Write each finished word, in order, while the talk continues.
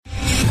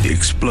The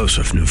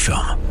explosive new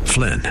film,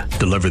 Flynn,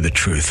 deliver the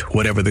truth,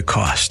 whatever the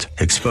cost,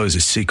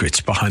 exposes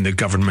secrets behind the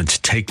government's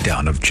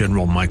takedown of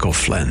General Michael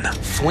Flynn.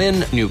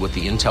 Flynn knew what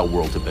the intel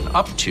world had been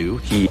up to.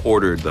 He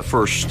ordered the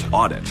first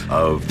audit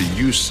of the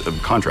use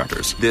of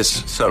contractors.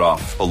 This set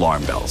off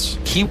alarm bells.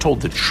 He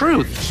told the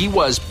truth. He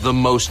was the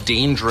most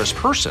dangerous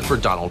person for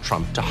Donald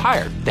Trump to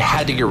hire. They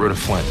had to get rid of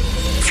Flynn.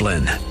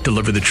 Flynn,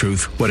 deliver the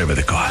truth, whatever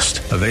the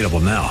cost. Available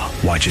now.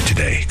 Watch it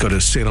today. Go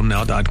to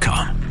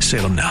salemnow.com.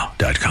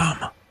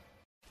 salemnow.com.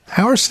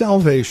 Our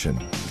salvation,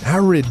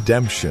 our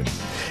redemption,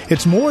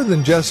 it's more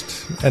than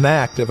just an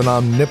act of an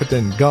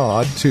omnipotent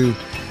God to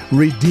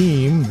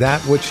redeem that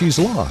which He's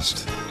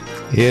lost.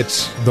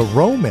 It's the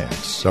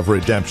romance of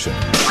redemption.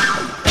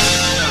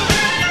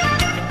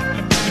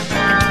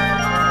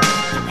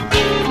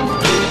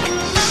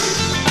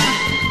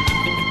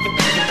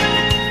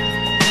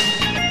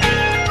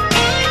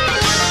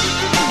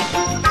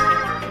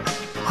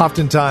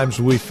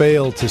 Oftentimes we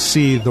fail to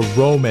see the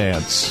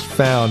romance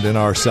found in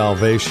our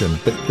salvation,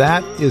 but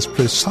that is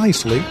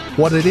precisely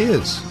what it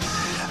is.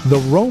 The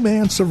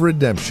Romance of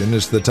Redemption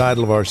is the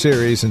title of our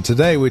series, and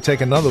today we take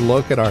another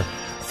look at our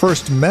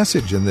first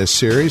message in this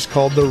series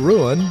called The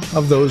Ruin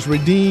of Those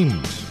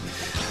Redeemed.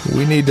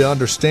 We need to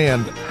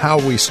understand how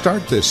we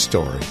start this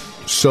story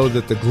so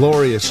that the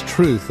glorious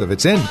truth of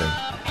its ending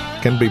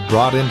can be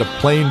brought into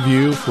plain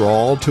view for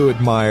all to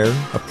admire,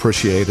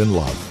 appreciate, and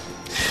love.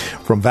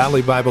 From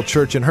Valley Bible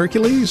Church in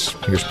Hercules,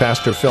 here's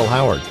Pastor Phil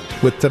Howard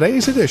with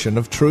today's edition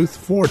of Truth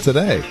for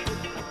Today.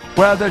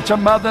 Whether it's a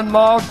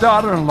mother-in-law,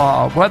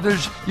 daughter-in-law, whether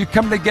you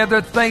come together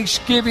at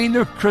Thanksgiving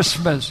or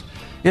Christmas,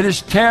 it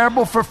is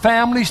terrible for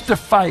families to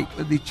fight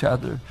with each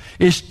other.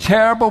 It's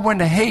terrible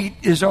when hate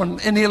is on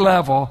any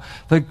level.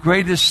 The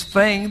greatest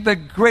thing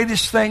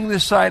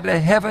this side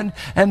of heaven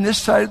and this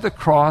side of the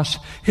cross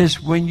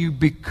is when you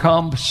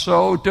become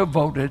so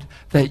devoted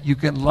that you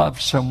can love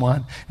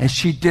someone. And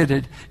she did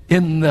it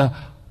in the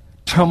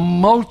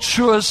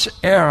tumultuous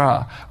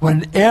era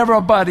when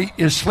everybody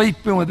is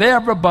sleeping with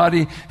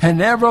everybody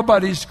and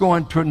everybody's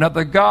going to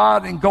another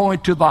god and going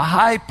to the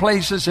high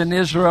places in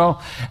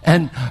Israel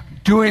and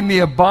doing the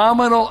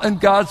abominable in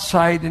God's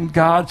sight. And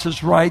God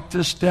says, write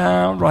this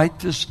down, write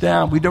this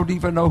down. We don't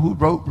even know who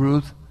wrote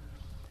Ruth.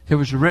 It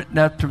was written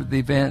after the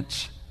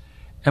events.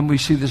 And we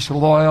see this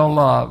loyal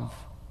love.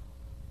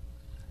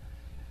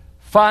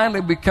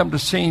 Finally, we come to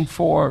scene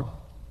 4.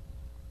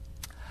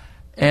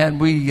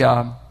 And we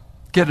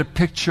get a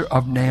picture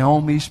of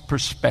Naomi's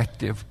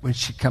perspective when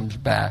she comes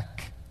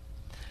back.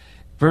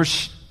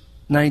 Verse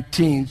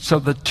 19, so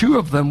the two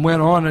of them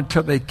went on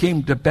until they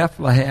came to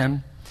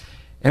Bethlehem.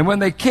 And when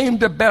they came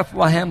to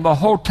Bethlehem, the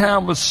whole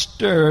town was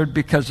stirred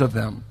because of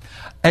them.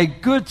 A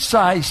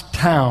good-sized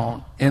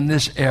town in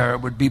this era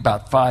would be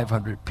about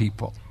 500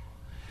 people.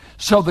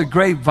 So the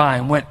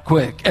grapevine went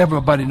quick.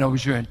 Everybody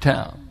knows you're in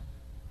town.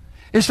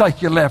 It's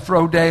like you left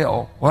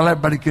Rodeo. Well,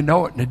 everybody can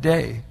know it in a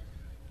day.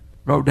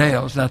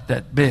 Rodeo's not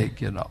that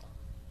big, you know.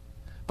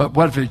 But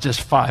what if it's just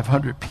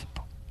 500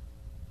 people?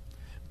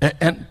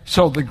 And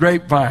so the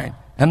grapevine.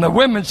 And the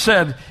women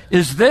said,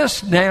 is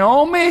this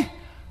Naomi?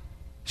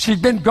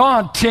 She'd been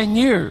gone 10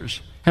 years.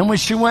 And when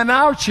she went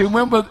out, she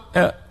went with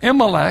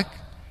Elimelech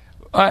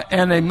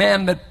and a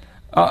man that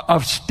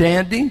of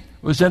standing,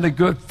 was in a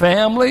good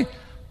family,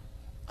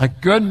 a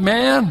good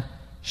man.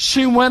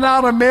 She went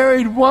out a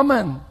married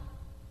woman.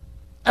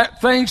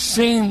 Things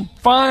seemed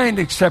fine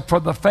except for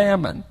the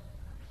famine.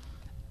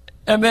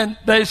 And then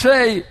they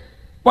say,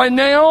 why,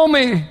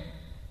 Naomi,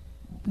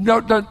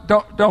 no,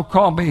 don't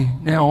call me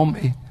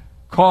Naomi.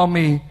 Call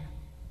me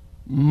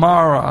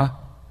Mara.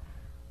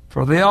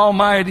 For the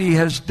Almighty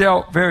has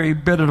dealt very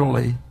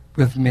bitterly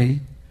with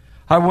me.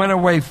 I went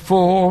away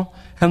full,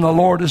 and the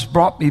Lord has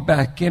brought me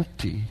back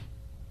empty.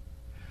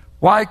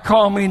 Why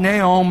call me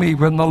Naomi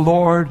when the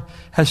Lord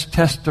has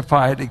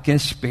testified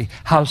against me?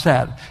 How's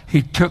that?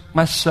 He took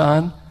my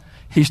son,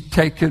 He's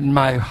taken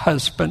my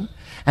husband,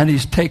 and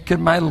He's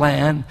taken my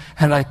land,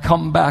 and I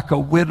come back a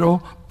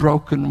widow,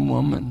 broken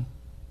woman.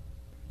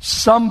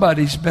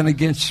 Somebody's been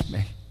against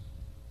me,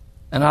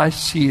 and I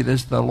see it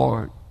as the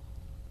Lord.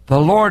 The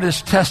Lord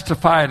has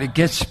testified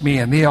against me,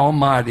 and the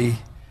Almighty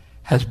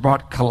has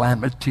brought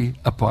calamity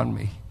upon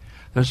me.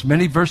 There's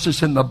many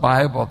verses in the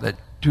Bible that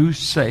do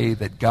say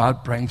that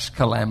God brings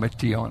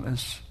calamity on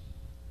us.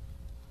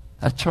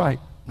 That's right.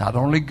 Not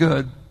only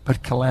good,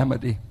 but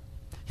calamity.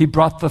 He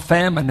brought the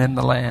famine in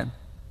the land.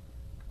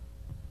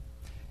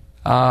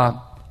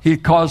 He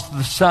caused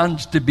the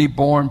sons to be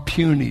born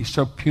puny,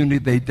 so puny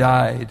they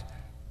died,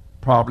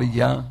 probably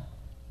young.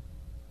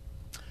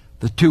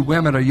 The two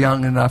women are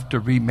young enough to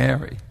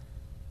remarry.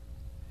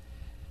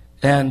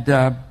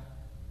 And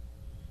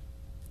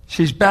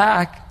she's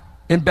back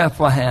in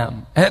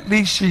Bethlehem. At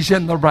least she's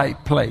in the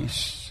right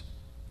place.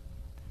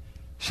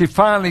 She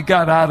finally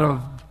got out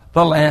of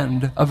the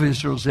land of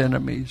Israel's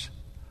enemies.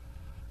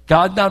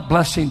 God not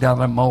blessing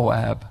down in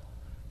Moab.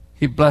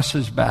 He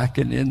blesses back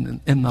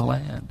in the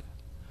land.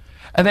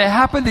 And they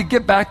happened to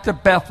get back to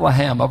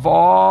Bethlehem, of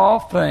all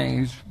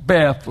things,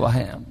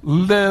 Bethlehem,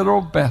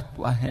 little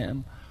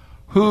Bethlehem,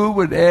 Who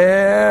would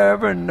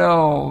ever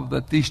know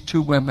that these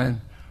two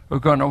women are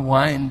going to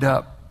wind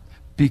up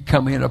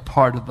becoming a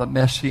part of the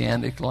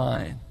Messianic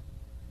line?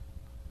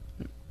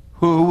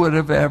 Who would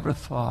have ever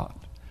thought?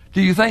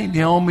 Do you think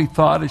Naomi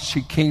thought as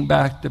she came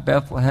back to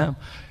Bethlehem,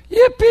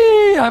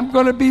 yippee, I'm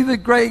going to be the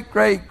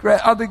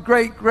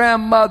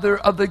great-grandmother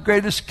of the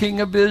greatest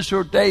king of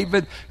Israel,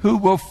 David, who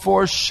will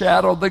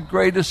foreshadow the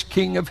greatest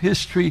king of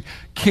history,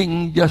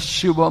 King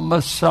Yeshua,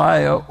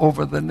 Messiah,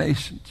 over the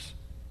nations?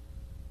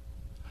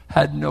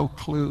 Had no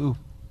clue.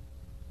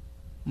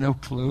 No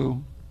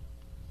clue.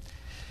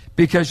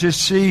 Because you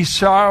see,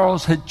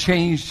 sorrows had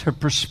changed her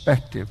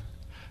perspective.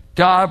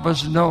 God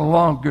was no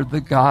longer the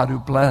God who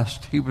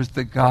blessed. He was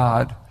the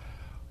God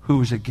who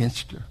was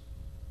against her.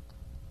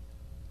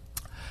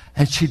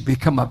 And she'd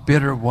become a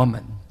bitter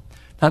woman.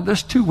 Now,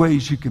 there's two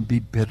ways you can be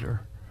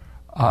bitter.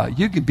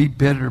 You can be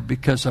bitter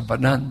because of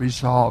an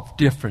unresolved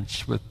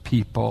difference with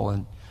people.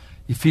 And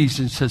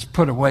Ephesians says,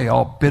 put away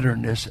all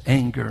bitterness,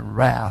 anger, and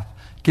wrath.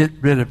 Get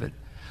rid of it.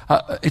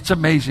 It's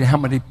amazing how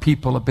many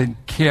people have been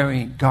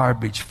carrying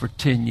garbage for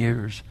 10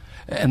 years.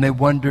 And we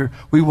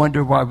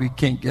wonder why we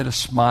can't get a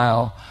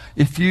smile.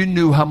 If you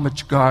knew how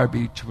much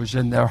garbage was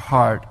in their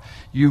heart,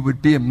 you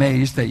would be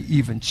amazed they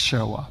even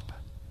show up.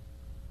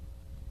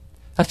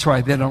 That's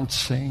why they don't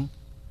sing.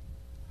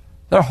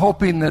 They're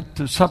hoping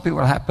that something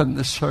will happen in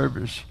the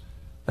service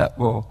that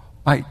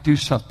might do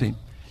something.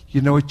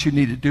 You know what you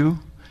need to do?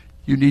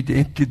 You need to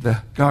empty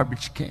the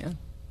garbage can.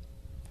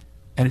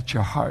 And it's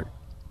your heart.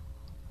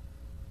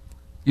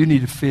 You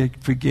need to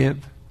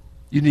forgive.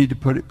 You need to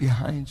put it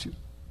behind you.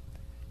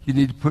 You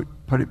need to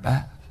put it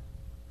back.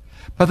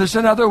 But there's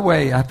another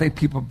way I think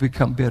people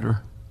become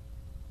bitter.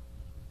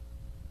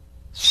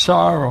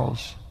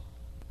 Sorrows.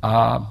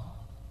 I've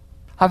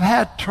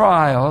had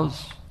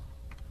trials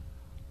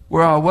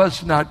where I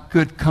was not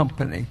good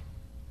company.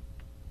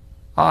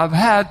 I've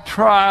had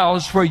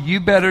trials where you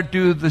better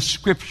do the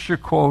scripture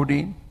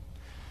quoting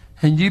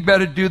and you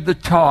better do the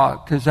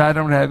talk because I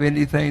don't have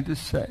anything to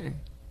say.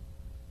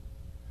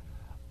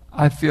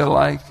 I feel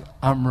like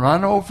I'm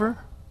run over,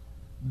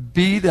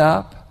 beat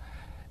up,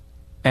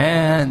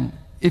 and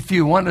if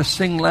you want to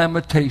sing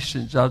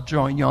Lamentations, I'll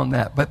join you on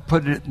that, but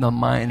put it in the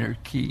minor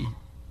key.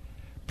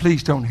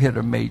 Please don't hit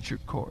a major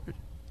chord.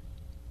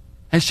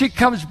 And she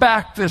comes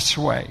back this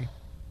way.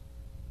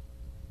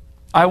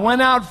 I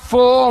went out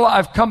full,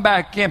 I've come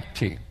back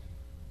empty.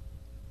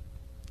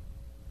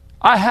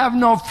 I have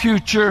no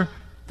future.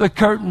 The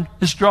curtain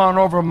is drawn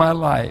over my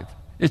life.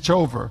 It's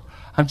over.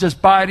 I'm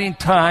just biding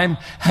time,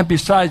 and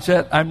besides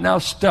that, I'm now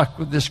stuck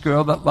with this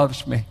girl that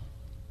loves me.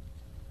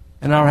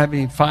 And I don't have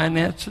any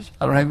finances.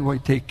 I don't have any way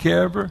to take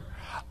care of her.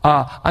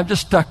 I'm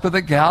just stuck with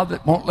a gal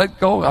that won't let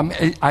go.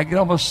 I can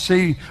almost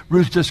see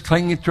Ruth just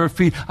clinging to her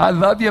feet. I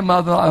love you,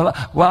 mother.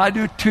 Well, I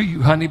do too,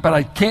 you honey, but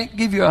I can't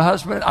give you a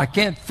husband. I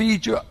can't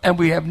feed you, and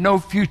we have no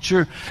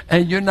future,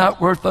 and you're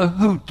not worth a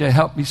hoot to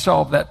help me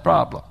solve that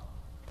problem.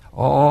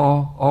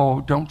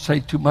 Oh, don't say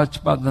too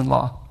much,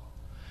 mother-in-law.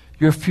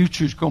 Your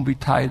future is going to be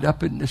tied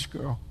up in this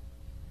girl.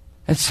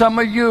 And some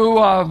of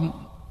you,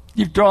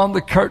 you've drawn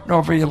the curtain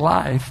over your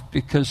life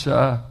because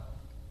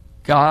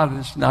God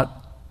has not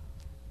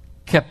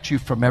kept you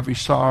from every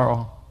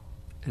sorrow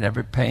and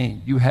every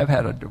pain. You have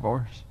had a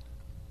divorce.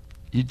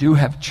 You do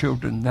have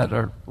children that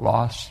are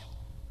lost.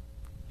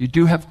 You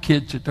do have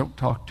kids that don't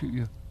talk to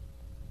you.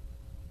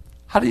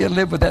 How do you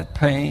live with that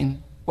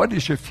pain? What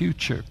is your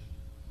future?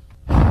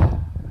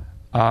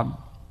 Let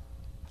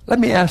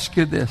me ask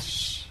you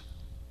this.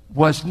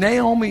 Was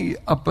Naomi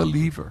a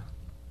believer?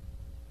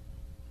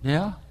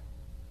 Yeah,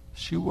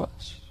 she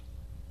was.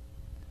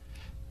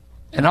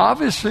 And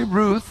obviously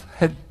Ruth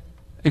had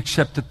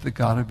accepted the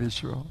God of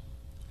Israel.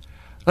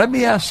 Let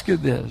me ask you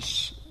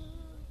this.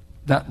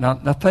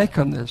 Now think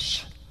on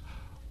this.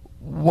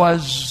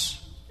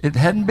 It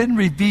hadn't been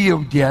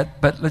revealed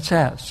yet, but let's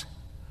ask.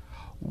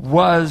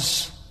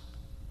 Was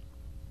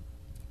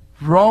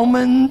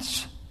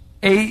Romans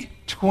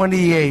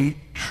 8:28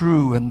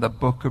 true in the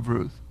book of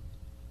Ruth?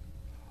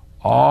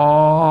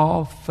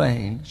 All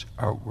things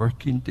are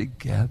working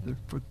together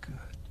for good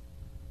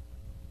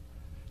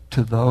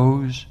to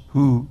those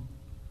who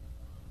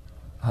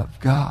love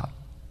God.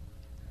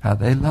 Now,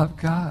 they love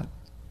God.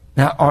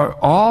 Now, are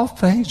all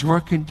things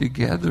working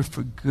together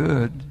for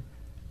good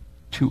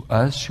to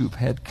us who've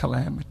had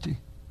calamity,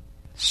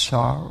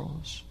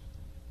 sorrows,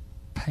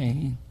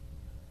 pain?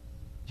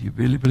 Do you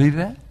really believe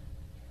that?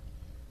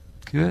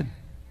 Good.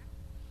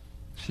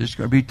 So there's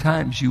going to be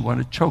times you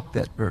want to choke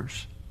that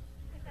verse.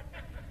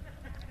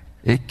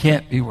 It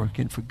can't be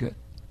working for good.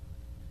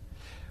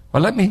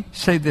 Well, let me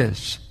say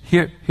this.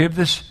 Hear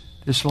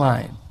this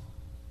line.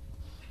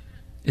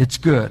 It's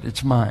good.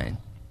 It's mine.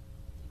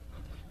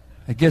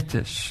 I get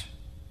this.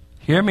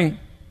 Hear me.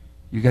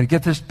 You got to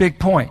get this big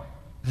point.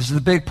 This is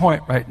the big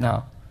point right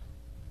now.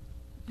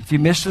 If you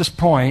miss this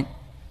point,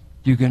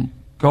 you can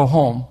go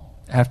home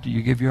after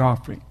you give your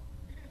offering.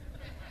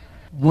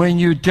 When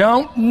you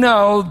don't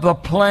know the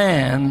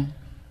plan,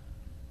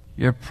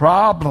 your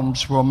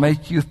problems will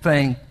make you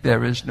think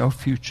there is no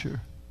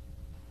future.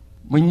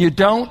 When you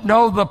don't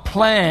know the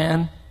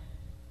plan,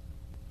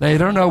 they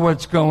don't know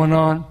what's going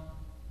on.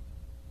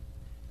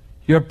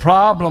 Your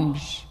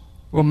problems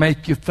will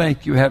make you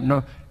think you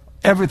have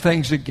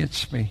everything's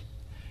against me.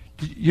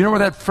 You know where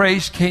that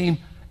phrase came?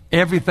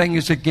 Everything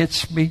is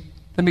against me.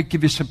 Let me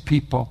give you some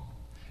people.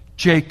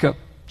 Jacob,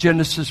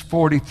 Genesis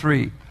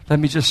 43. Let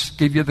me just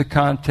give you the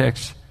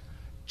context.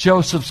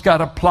 Joseph's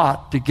got a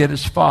plot to get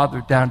his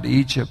father down to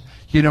Egypt.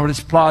 You know what his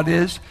plot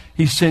is?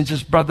 He sends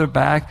his brother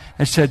back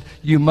and said,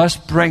 you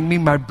must bring me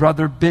my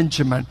brother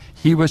Benjamin.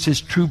 He was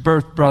his true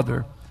birth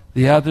brother.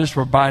 The others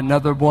were by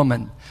another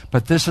woman.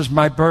 But this is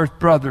my birth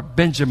brother,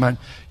 Benjamin.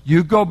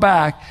 You go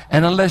back,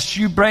 and unless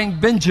you bring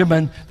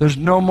Benjamin, there's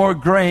no more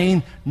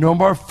grain, no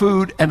more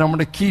food, and I'm going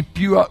to keep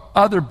you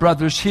other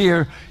brothers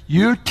here.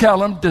 You tell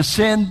them to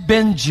send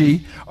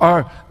Benji,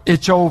 or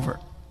it's over.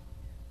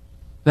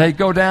 They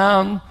go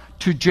down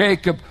to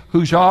Jacob,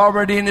 who's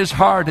already in his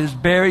heart has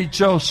buried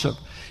Joseph.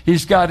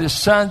 He's got his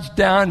sons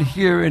down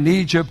here in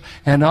Egypt,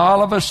 and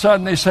all of a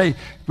sudden they say,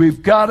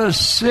 we've got to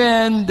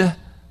send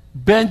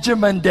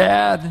Benjamin,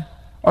 Dad.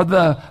 Or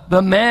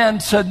the man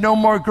said, no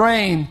more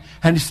grain.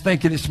 And he's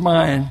thinking, it's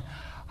mine.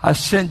 I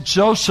sent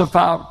Joseph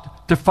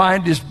out to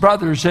find his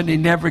brothers, and he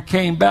never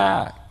came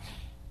back.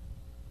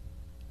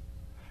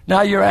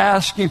 Now you're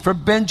asking for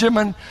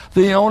Benjamin,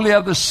 the only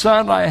other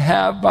son I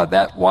have by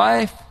that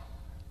wife.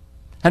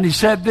 And he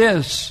said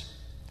this,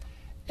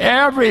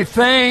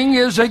 everything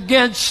is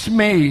against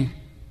me.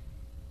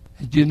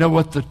 And do you know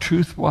what the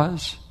truth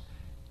was?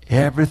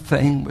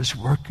 Everything was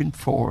working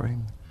for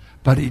him,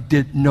 but he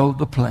didn't know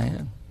the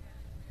plan.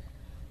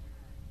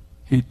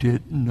 He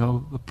didn't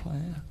know the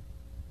plan.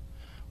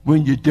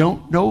 When you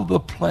don't know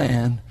the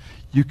plan,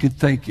 you can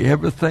think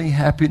everything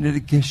happening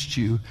against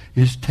you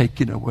is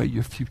taking away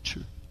your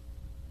future.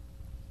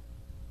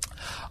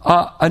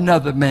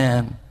 Another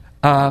man,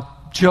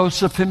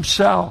 Joseph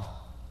himself.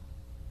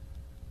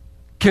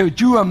 Could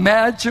you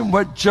imagine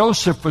what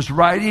Joseph was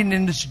writing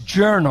in his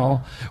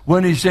journal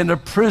when he's in a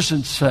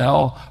prison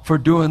cell for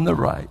doing the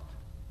right?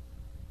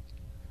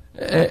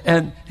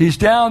 And he's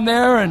down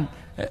there, and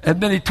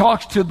then he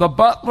talks to the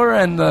butler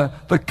and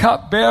the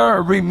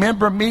cupbearer,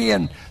 remember me,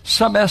 and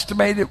some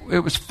estimate it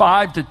was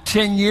 5 to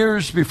 10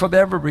 years before they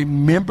ever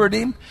remembered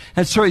him.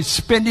 And so he's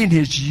spending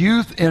his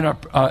youth in an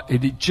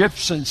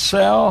Egyptian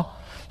cell.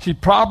 He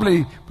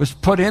probably was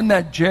put in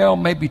that jail,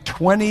 maybe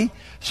 20.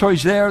 So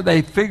he's there.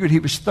 They figured he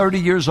was 30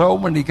 years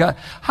old when he got.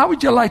 How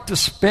would you like to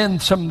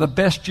spend some of the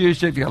best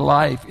years of your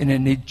life in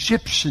an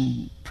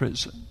Egyptian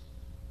prison?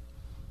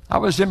 I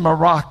was in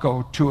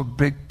Morocco to a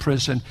big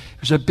prison.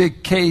 It was a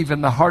big cave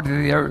in the heart of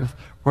the earth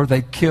where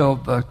they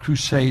killed the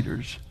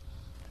Crusaders.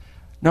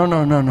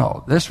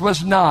 No. This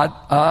was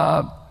not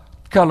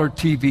color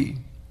TV.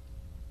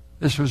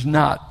 This was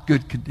not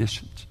good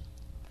conditions.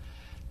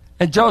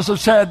 And Joseph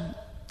said,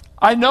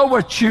 I know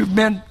what you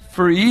meant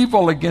for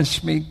evil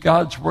against me.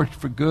 God's worked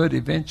for good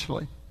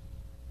eventually.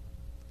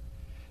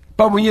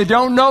 But when you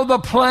don't know the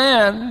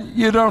plan,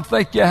 you don't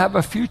think you have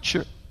a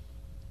future.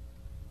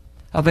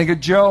 I think of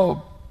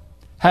Job.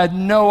 Had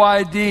no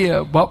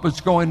idea what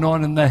was going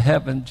on in the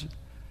heavens.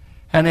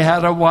 And he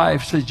had a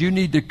wife said, you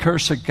need to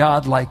curse a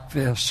God like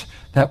this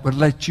that would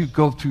let you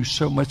go through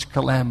so much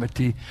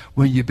calamity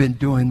when you've been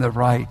doing the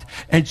right.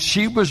 And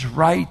she was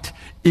right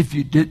if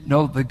you didn't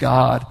know the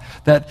God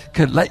that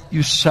could let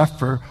you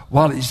suffer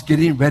while he's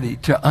getting ready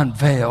to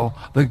unveil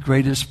the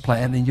greatest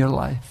plan in your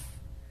life.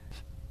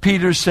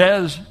 Peter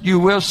says, you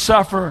will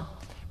suffer,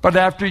 but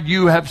after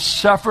you have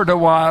suffered a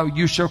while,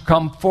 you shall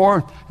come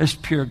forth as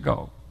pure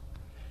gold.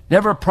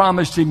 Never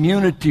promised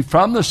immunity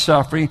from the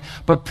suffering,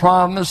 but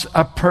promised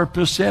a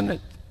purpose in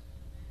it.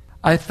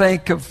 I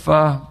think of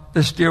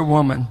this dear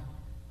woman.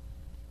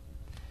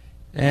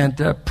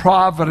 And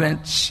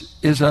providence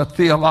is a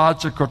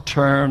theological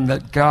term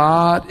that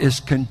God is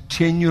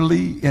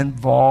continually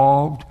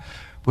involved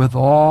with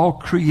all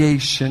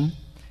creation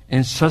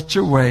in such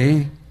a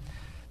way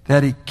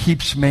that he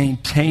keeps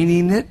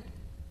maintaining it.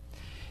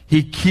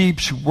 He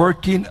keeps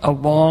working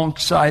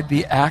alongside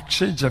the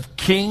actions of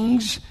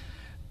kings.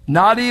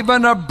 Not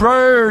even a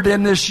bird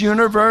in this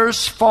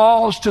universe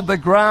falls to the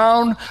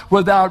ground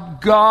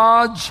without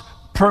God's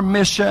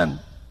permission.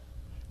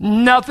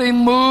 Nothing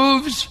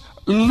moves,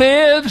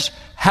 lives,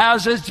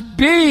 has its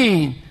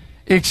being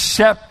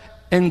except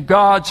in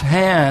God's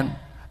hand.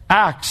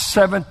 Acts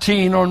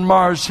 17 on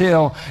Mars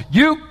Hill.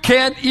 You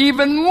can't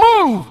even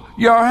move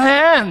your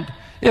hand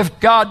if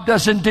God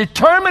doesn't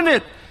determine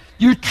it.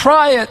 You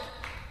try it.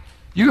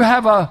 You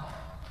have a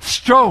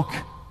stroke.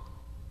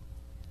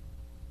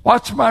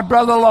 Watched my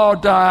brother-in-law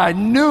die. I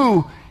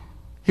knew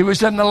he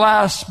was in the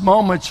last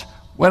moments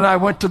when I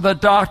went to the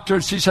doctor.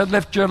 She said,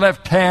 lift your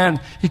left hand.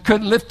 He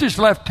couldn't lift his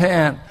left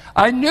hand.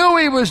 I knew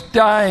he was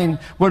dying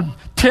when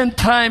 10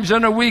 times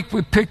in a week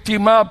we picked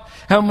him up.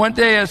 And one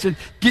day I said,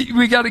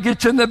 we got to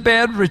get you in the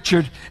bed,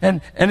 Richard.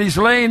 And he's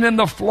laying in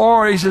the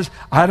floor. He says,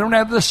 I don't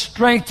have the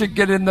strength to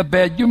get in the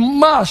bed. You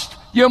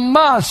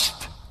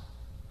must.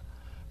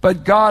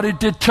 But God had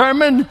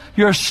determined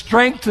your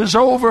strength is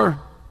over.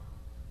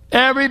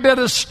 Every bit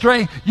of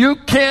strength. You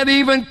can't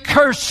even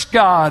curse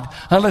God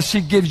unless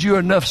He gives you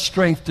enough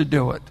strength to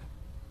do it.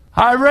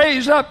 I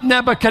raise up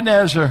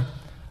Nebuchadnezzar.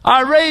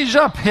 I raise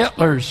up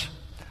Hitler's.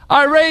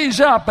 I raise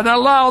up and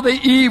allow the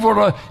evil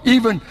to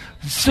even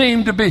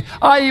seem to be.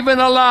 I even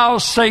allow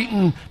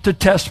Satan to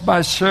test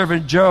my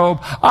servant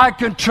Job. I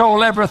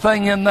control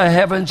everything in the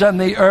heavens and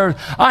the earth.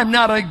 I'm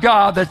not a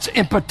God that's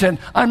impotent.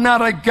 I'm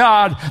not a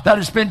God that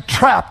has been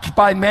trapped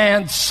by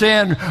man's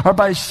sin or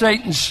by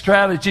Satan's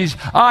strategies.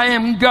 I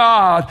am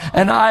God,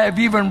 and I have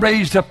even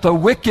raised up the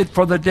wicked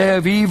for the day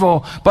of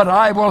evil, but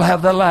I will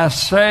have the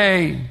last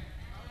say.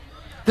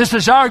 This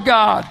is our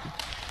God.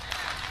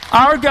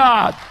 Our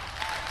God.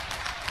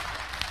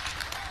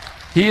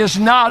 He is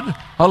not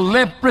a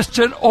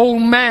limp-wristed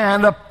old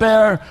man up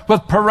there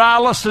with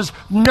paralysis.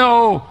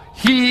 No,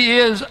 He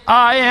is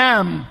I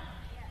am.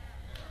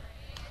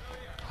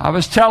 I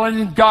was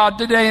telling God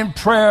today in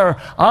prayer,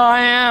 I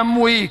am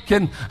weak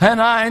and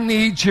I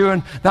need you.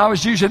 And I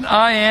was using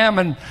I am,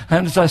 and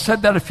as I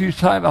said that a few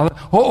times, I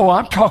thought,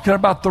 I'm talking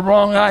about the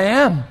wrong I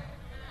am.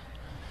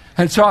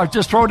 And so I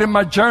just wrote in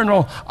my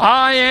journal,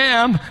 I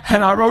am,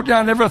 and I wrote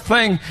down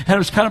everything, and it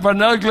was kind of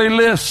an ugly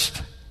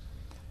list.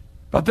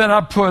 But then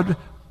I put,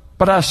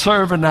 but I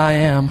serve and I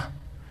am.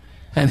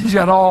 And He's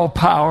got all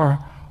power,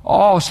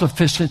 all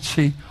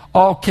sufficiency,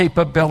 all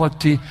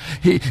capability.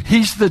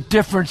 He's the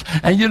difference.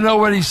 And you know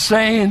what He's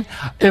saying?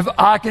 If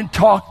I can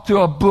talk to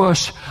a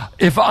bush,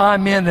 if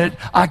I'm in it,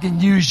 I can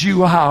use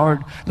you,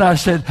 Howard. And I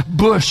said,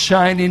 bush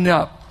shining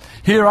up.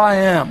 Here I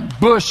am,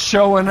 bush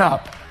showing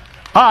up.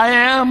 I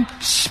am,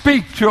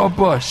 speak to a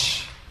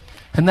bush.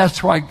 And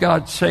that's why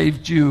God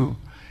saved you.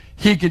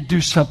 He could do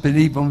something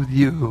even with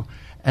you.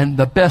 And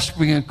the best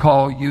we can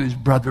call you is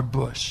Brother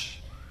Bush,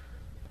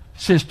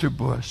 Sister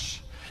Bush.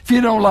 If you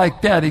don't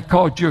like that, He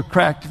called you a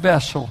cracked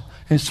vessel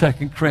in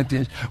 2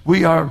 Corinthians.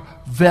 We are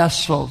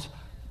vessels,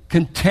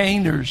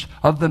 containers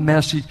of the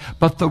message.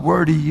 But the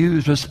word He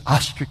used was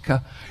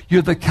ostraca.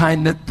 You're the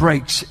kind that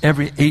breaks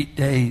every 8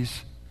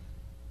 days.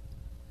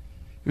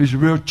 It was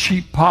real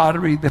cheap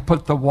pottery. They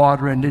put the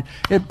water in it.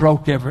 It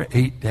broke every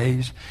 8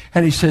 days.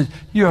 And He said,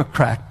 you're a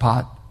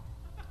crackpot.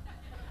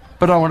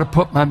 But I want to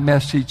put my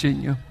message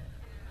in you.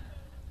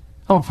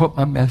 I want to put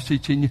my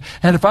message in you.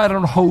 And if I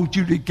don't hold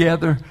you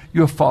together,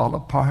 you'll fall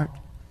apart.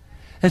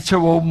 And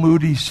so old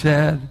Moody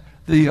said,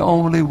 the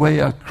only way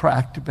a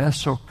cracked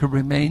vessel can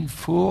remain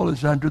full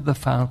is under the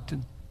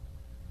fountain.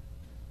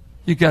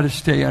 You got to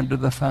stay under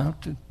the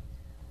fountain.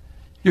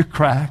 You're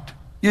cracked.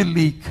 You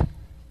leak.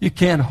 You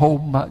can't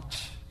hold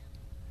much.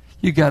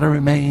 You got to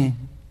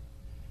remain.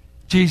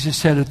 Jesus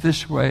said it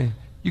this way.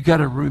 You got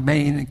to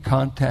remain in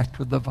contact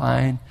with the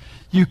vine.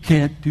 You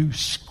can't do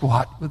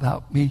squat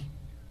without me.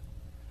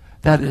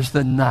 That is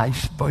the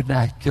nice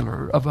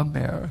vernacular of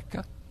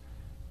America.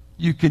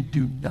 You can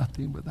do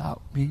nothing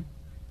without me.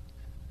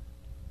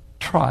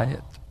 Try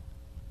it.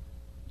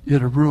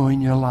 It'll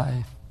ruin your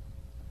life.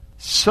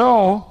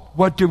 So,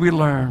 what do we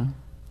learn?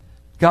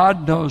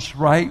 God knows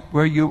right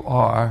where you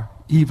are,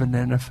 even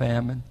in a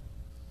famine.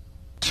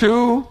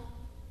 2,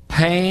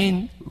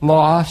 pain,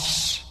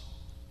 loss,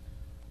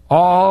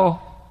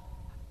 all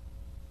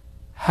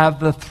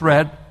have the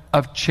threat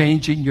of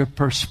changing your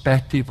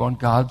perspective on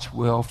God's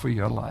will for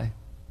your life.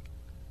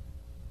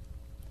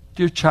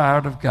 Dear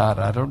child of God,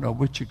 I don't know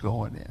what you're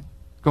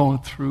going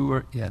through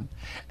or in.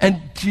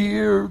 And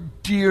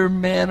dear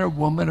man or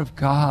woman of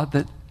God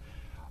that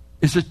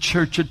is a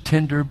church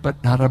attender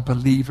but not a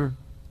believer,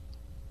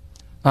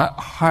 my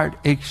heart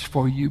aches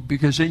for you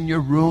because in your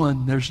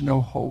ruin there's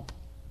no hope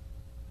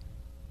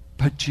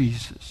but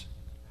Jesus.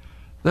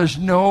 There's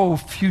no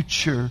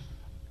future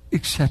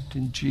except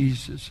in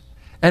Jesus.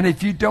 And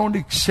if you don't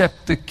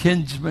accept the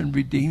kinsman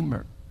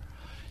redeemer,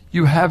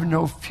 you have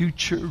no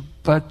future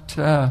but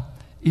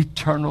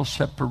eternal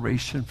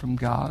separation from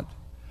God.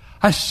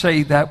 I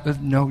say that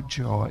with no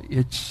joy.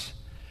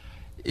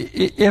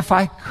 If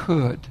I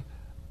could,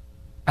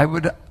 I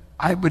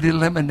would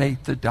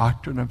eliminate the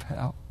doctrine of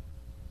hell.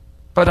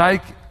 But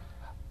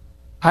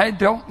I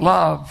don't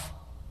love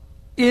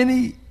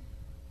any.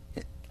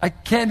 I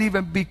can't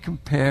even be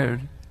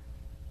compared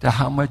to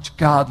how much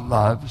God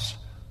loves,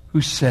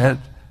 who said,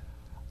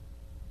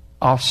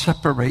 I'll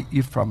separate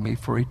you from me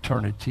for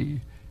eternity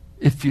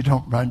if you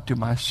don't run to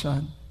my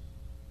Son.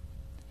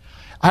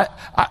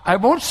 I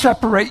won't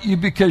separate you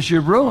because you're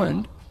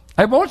ruined.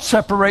 I won't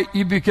separate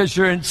you because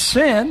you're in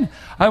sin.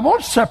 I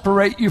won't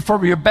separate you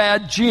from your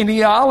bad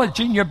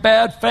genealogy and your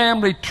bad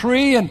family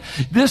tree and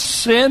this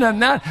sin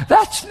and that.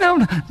 That's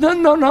no.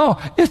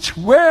 It's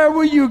where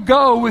will you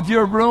go with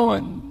your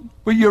ruin?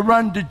 Will you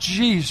run to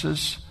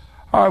Jesus?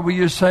 Or will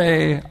you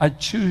say, I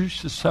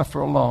choose to suffer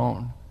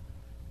alone?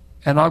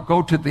 And I'll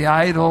go to the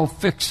idle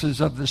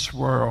fixes of this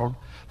world.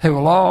 They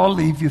will all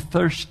leave you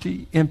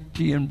thirsty,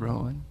 empty, and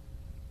ruined.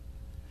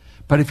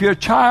 But if you're a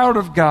child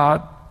of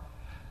God,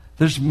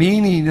 there's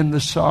meaning in the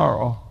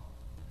sorrow.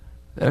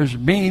 There's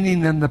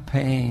meaning in the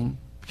pain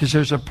because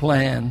there's a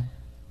plan.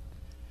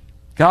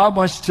 God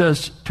wants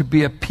us to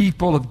be a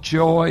people of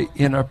joy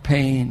in our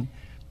pain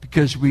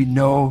because we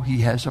know He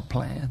has a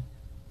plan.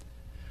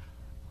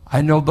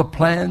 I know the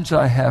plans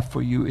I have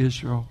for you,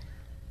 Israel,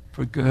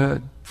 for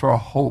good, for a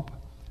hope.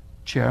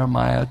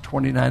 Jeremiah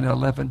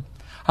 29:11.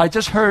 I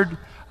just heard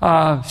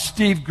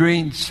Steve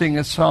Green sing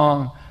a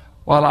song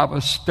while I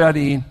was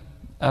studying.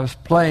 I was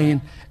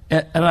playing,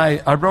 and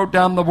I wrote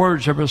down the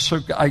words.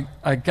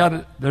 I got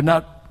it. They're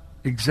not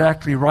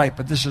exactly right,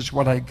 but this is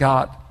what I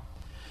got.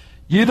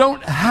 You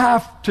don't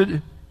have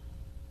to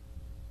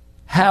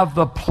have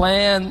the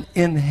plan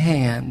in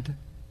hand.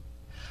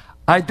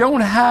 I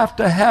don't have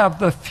to have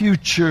the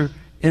future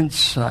in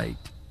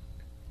sight.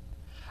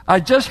 I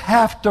just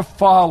have to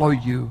follow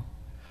you.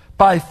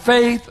 By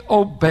faith,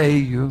 obey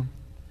you.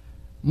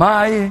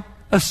 My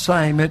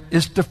assignment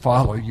is to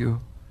follow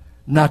you,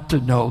 not to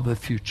know the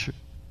future.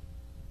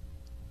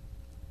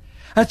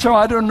 And so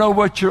I don't know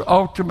what your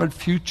ultimate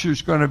future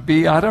is going to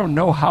be. I don't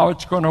know how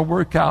it's going to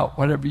work out,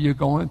 whatever you're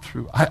going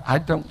through. I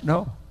don't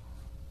know.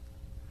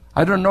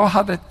 I don't know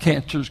how that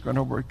cancer is going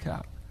to work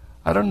out.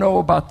 I don't know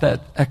about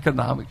that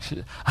economics.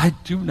 I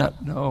do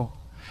not know.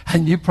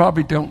 And you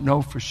probably don't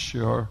know for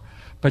sure.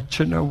 But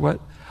you know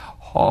what?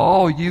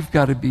 All you've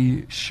got to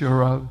be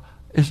sure of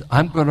is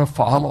I'm going to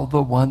follow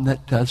the one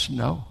that does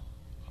know.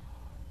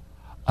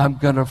 I'm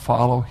going to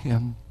follow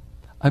him.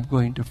 I'm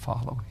going to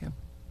follow him.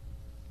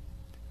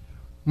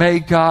 May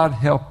God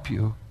help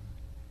you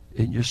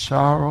in your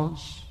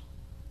sorrows,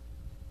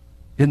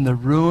 in the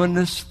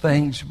ruinous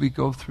things we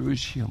go through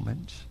as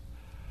humans.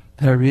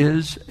 There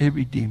is a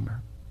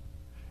Redeemer,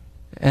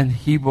 and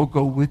he will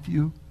go with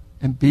you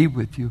and be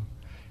with you.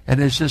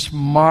 And it's this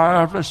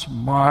marvelous,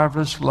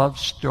 marvelous love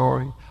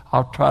story.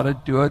 I'll try to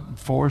do it in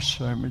 4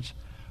 sermons.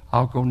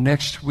 I'll go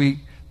next week.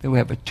 Then we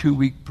have a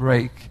 2-week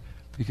break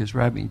because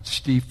we're having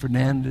Steve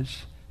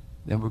Fernandez.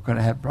 Then we're going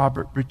to have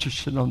Robert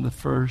Richardson on the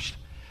 1st.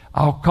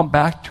 I'll come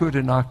back to it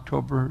in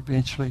October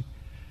eventually.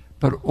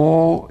 But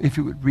if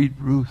you would read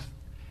Ruth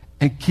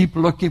and keep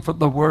looking for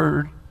the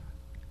word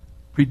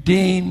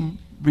redeem,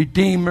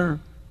 redeemer,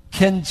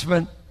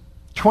 kinsman,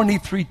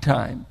 23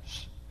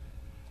 times.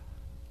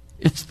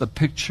 It's the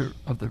picture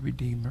of the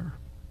Redeemer.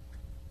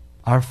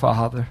 Our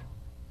Father,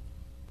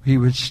 he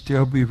would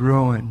still be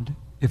ruined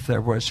if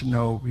there was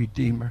no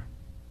Redeemer.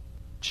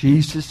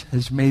 Jesus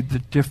has made the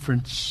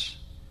difference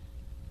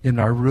in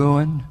our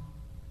ruin,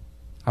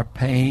 our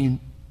pain,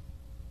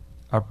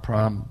 our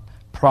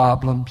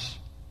problems,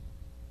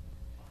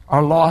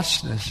 our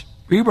lostness.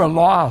 We were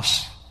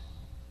lost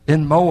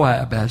in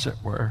Moab, as it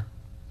were.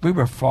 We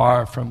were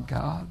far from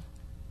God.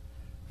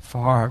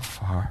 Far,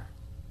 far.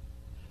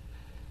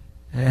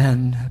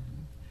 And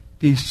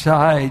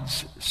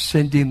besides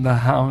sending the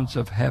hounds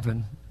of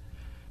heaven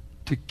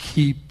to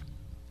keep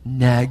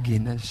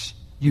nagging us,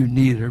 you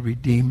need a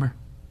Redeemer.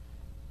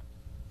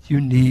 You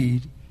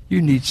need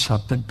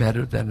something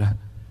better than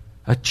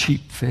a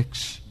cheap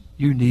fix.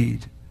 You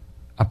need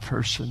a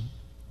person.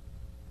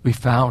 We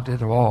found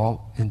it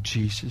all in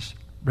Jesus.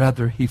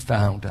 Rather, he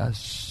found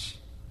us.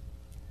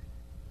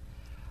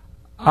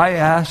 I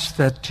ask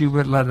that you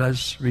would let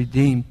us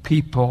redeem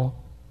people,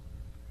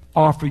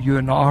 offer you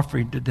an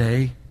offering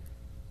today.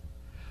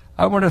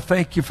 I want to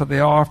thank you for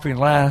the offering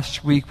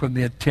last week when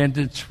the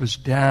attendance was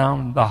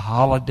down, the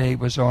holiday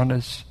was on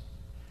us,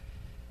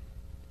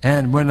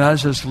 and when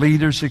us as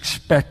leaders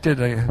expected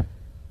a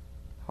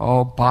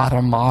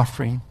bottom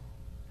offering,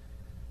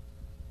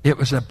 it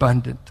was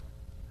abundant.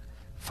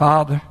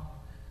 Father,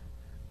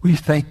 we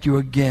thank you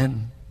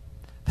again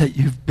that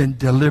you've been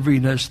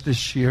delivering us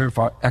this year of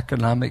our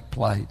economic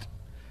plight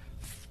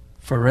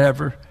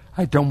forever.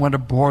 I don't want to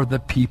bore the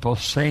people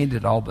saying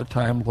it all the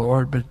time,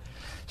 Lord, but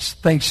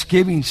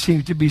Thanksgiving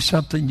seems to be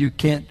something you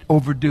can't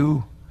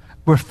overdo.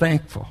 We're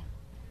thankful.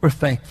 We're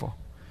thankful.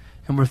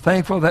 And we're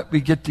thankful that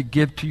we get to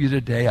give to you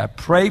today. I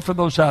pray for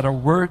those out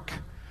of work,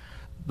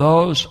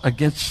 those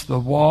against the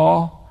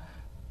wall.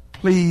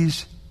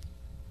 Please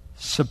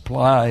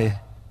supply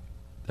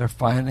their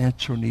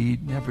financial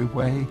need in every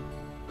way.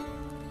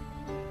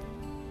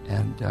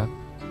 And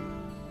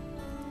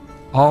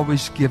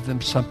always give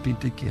them something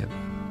to give.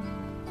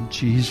 In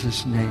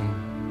Jesus' name,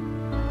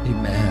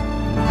 amen.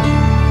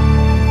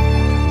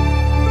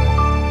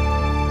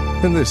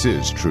 And this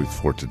is Truth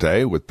for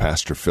Today with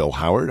Pastor Phil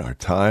Howard. Our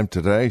time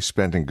today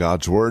spent in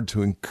God's Word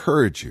to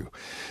encourage you,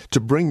 to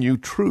bring you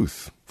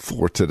truth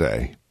for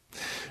today.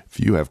 If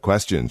you have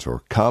questions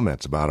or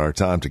comments about our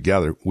time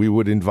together, we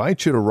would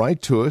invite you to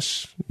write to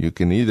us. You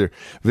can either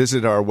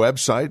visit our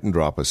website and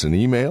drop us an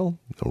email,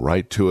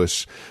 write to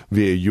us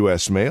via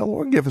U.S. mail,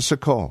 or give us a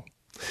call.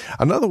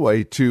 Another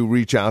way to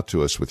reach out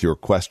to us with your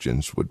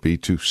questions would be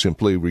to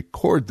simply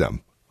record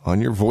them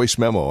on your voice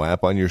memo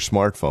app on your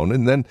smartphone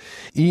and then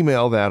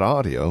email that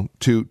audio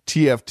to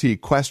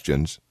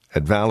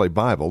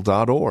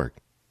tftquestions@valleybible.org.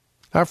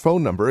 Our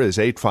phone number is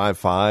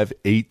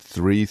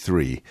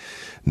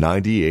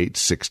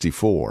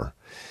 855-833-9864.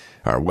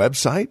 Our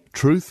website,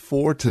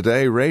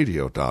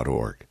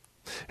 truthfortodayradio.org.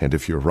 And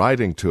if you're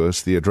writing to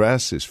us, the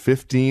address is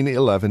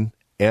 1511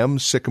 M.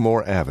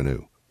 Sycamore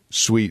Avenue,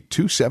 Suite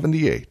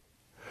 278,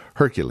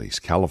 Hercules,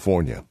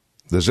 California.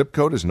 The zip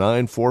code is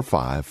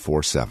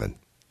 94547.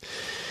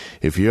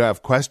 If you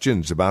have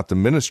questions about the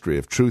ministry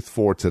of Truth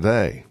for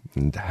Today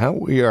and how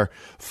we are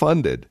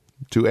funded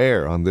to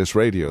air on this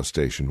radio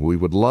station, we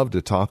would love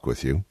to talk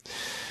with you.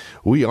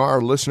 We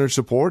are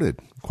listener-supported,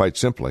 quite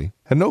simply,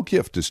 and no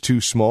gift is too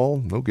small,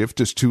 no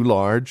gift is too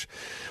large.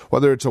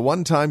 Whether it's a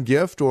one-time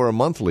gift or a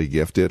monthly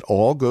gift, it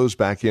all goes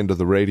back into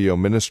the radio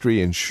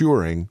ministry,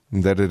 ensuring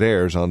that it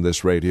airs on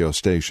this radio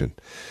station.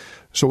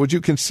 So would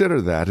you consider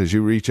that as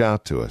you reach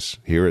out to us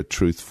here at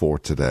Truth for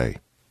Today?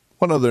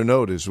 One other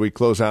note as we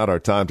close out our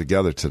time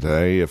together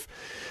today, if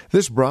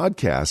this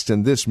broadcast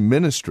and this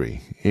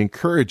ministry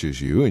encourages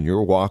you in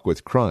your walk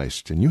with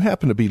Christ, and you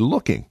happen to be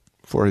looking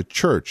for a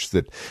church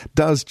that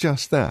does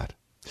just that,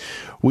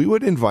 we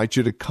would invite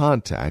you to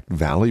contact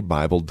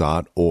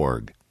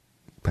valleybible.org.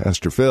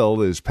 Pastor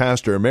Phil is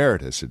Pastor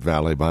Emeritus at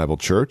Valley Bible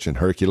Church in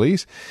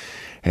Hercules,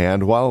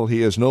 and while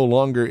he is no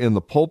longer in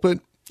the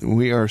pulpit,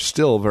 we are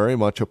still very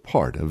much a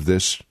part of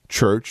this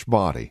church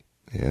body,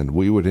 and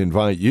we would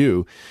invite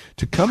you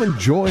to come and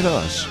join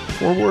us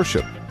for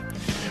worship.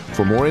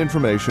 For more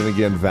information,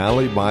 again,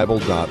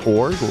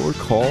 valleybible.org or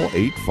call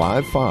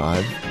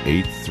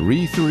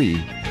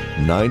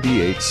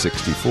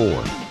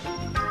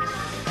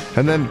 855-833-9864.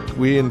 And then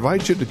we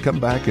invite you to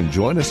come back and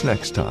join us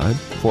next time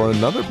for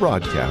another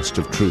broadcast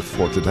of Truth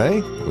for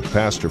Today with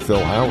Pastor Phil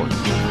Howard.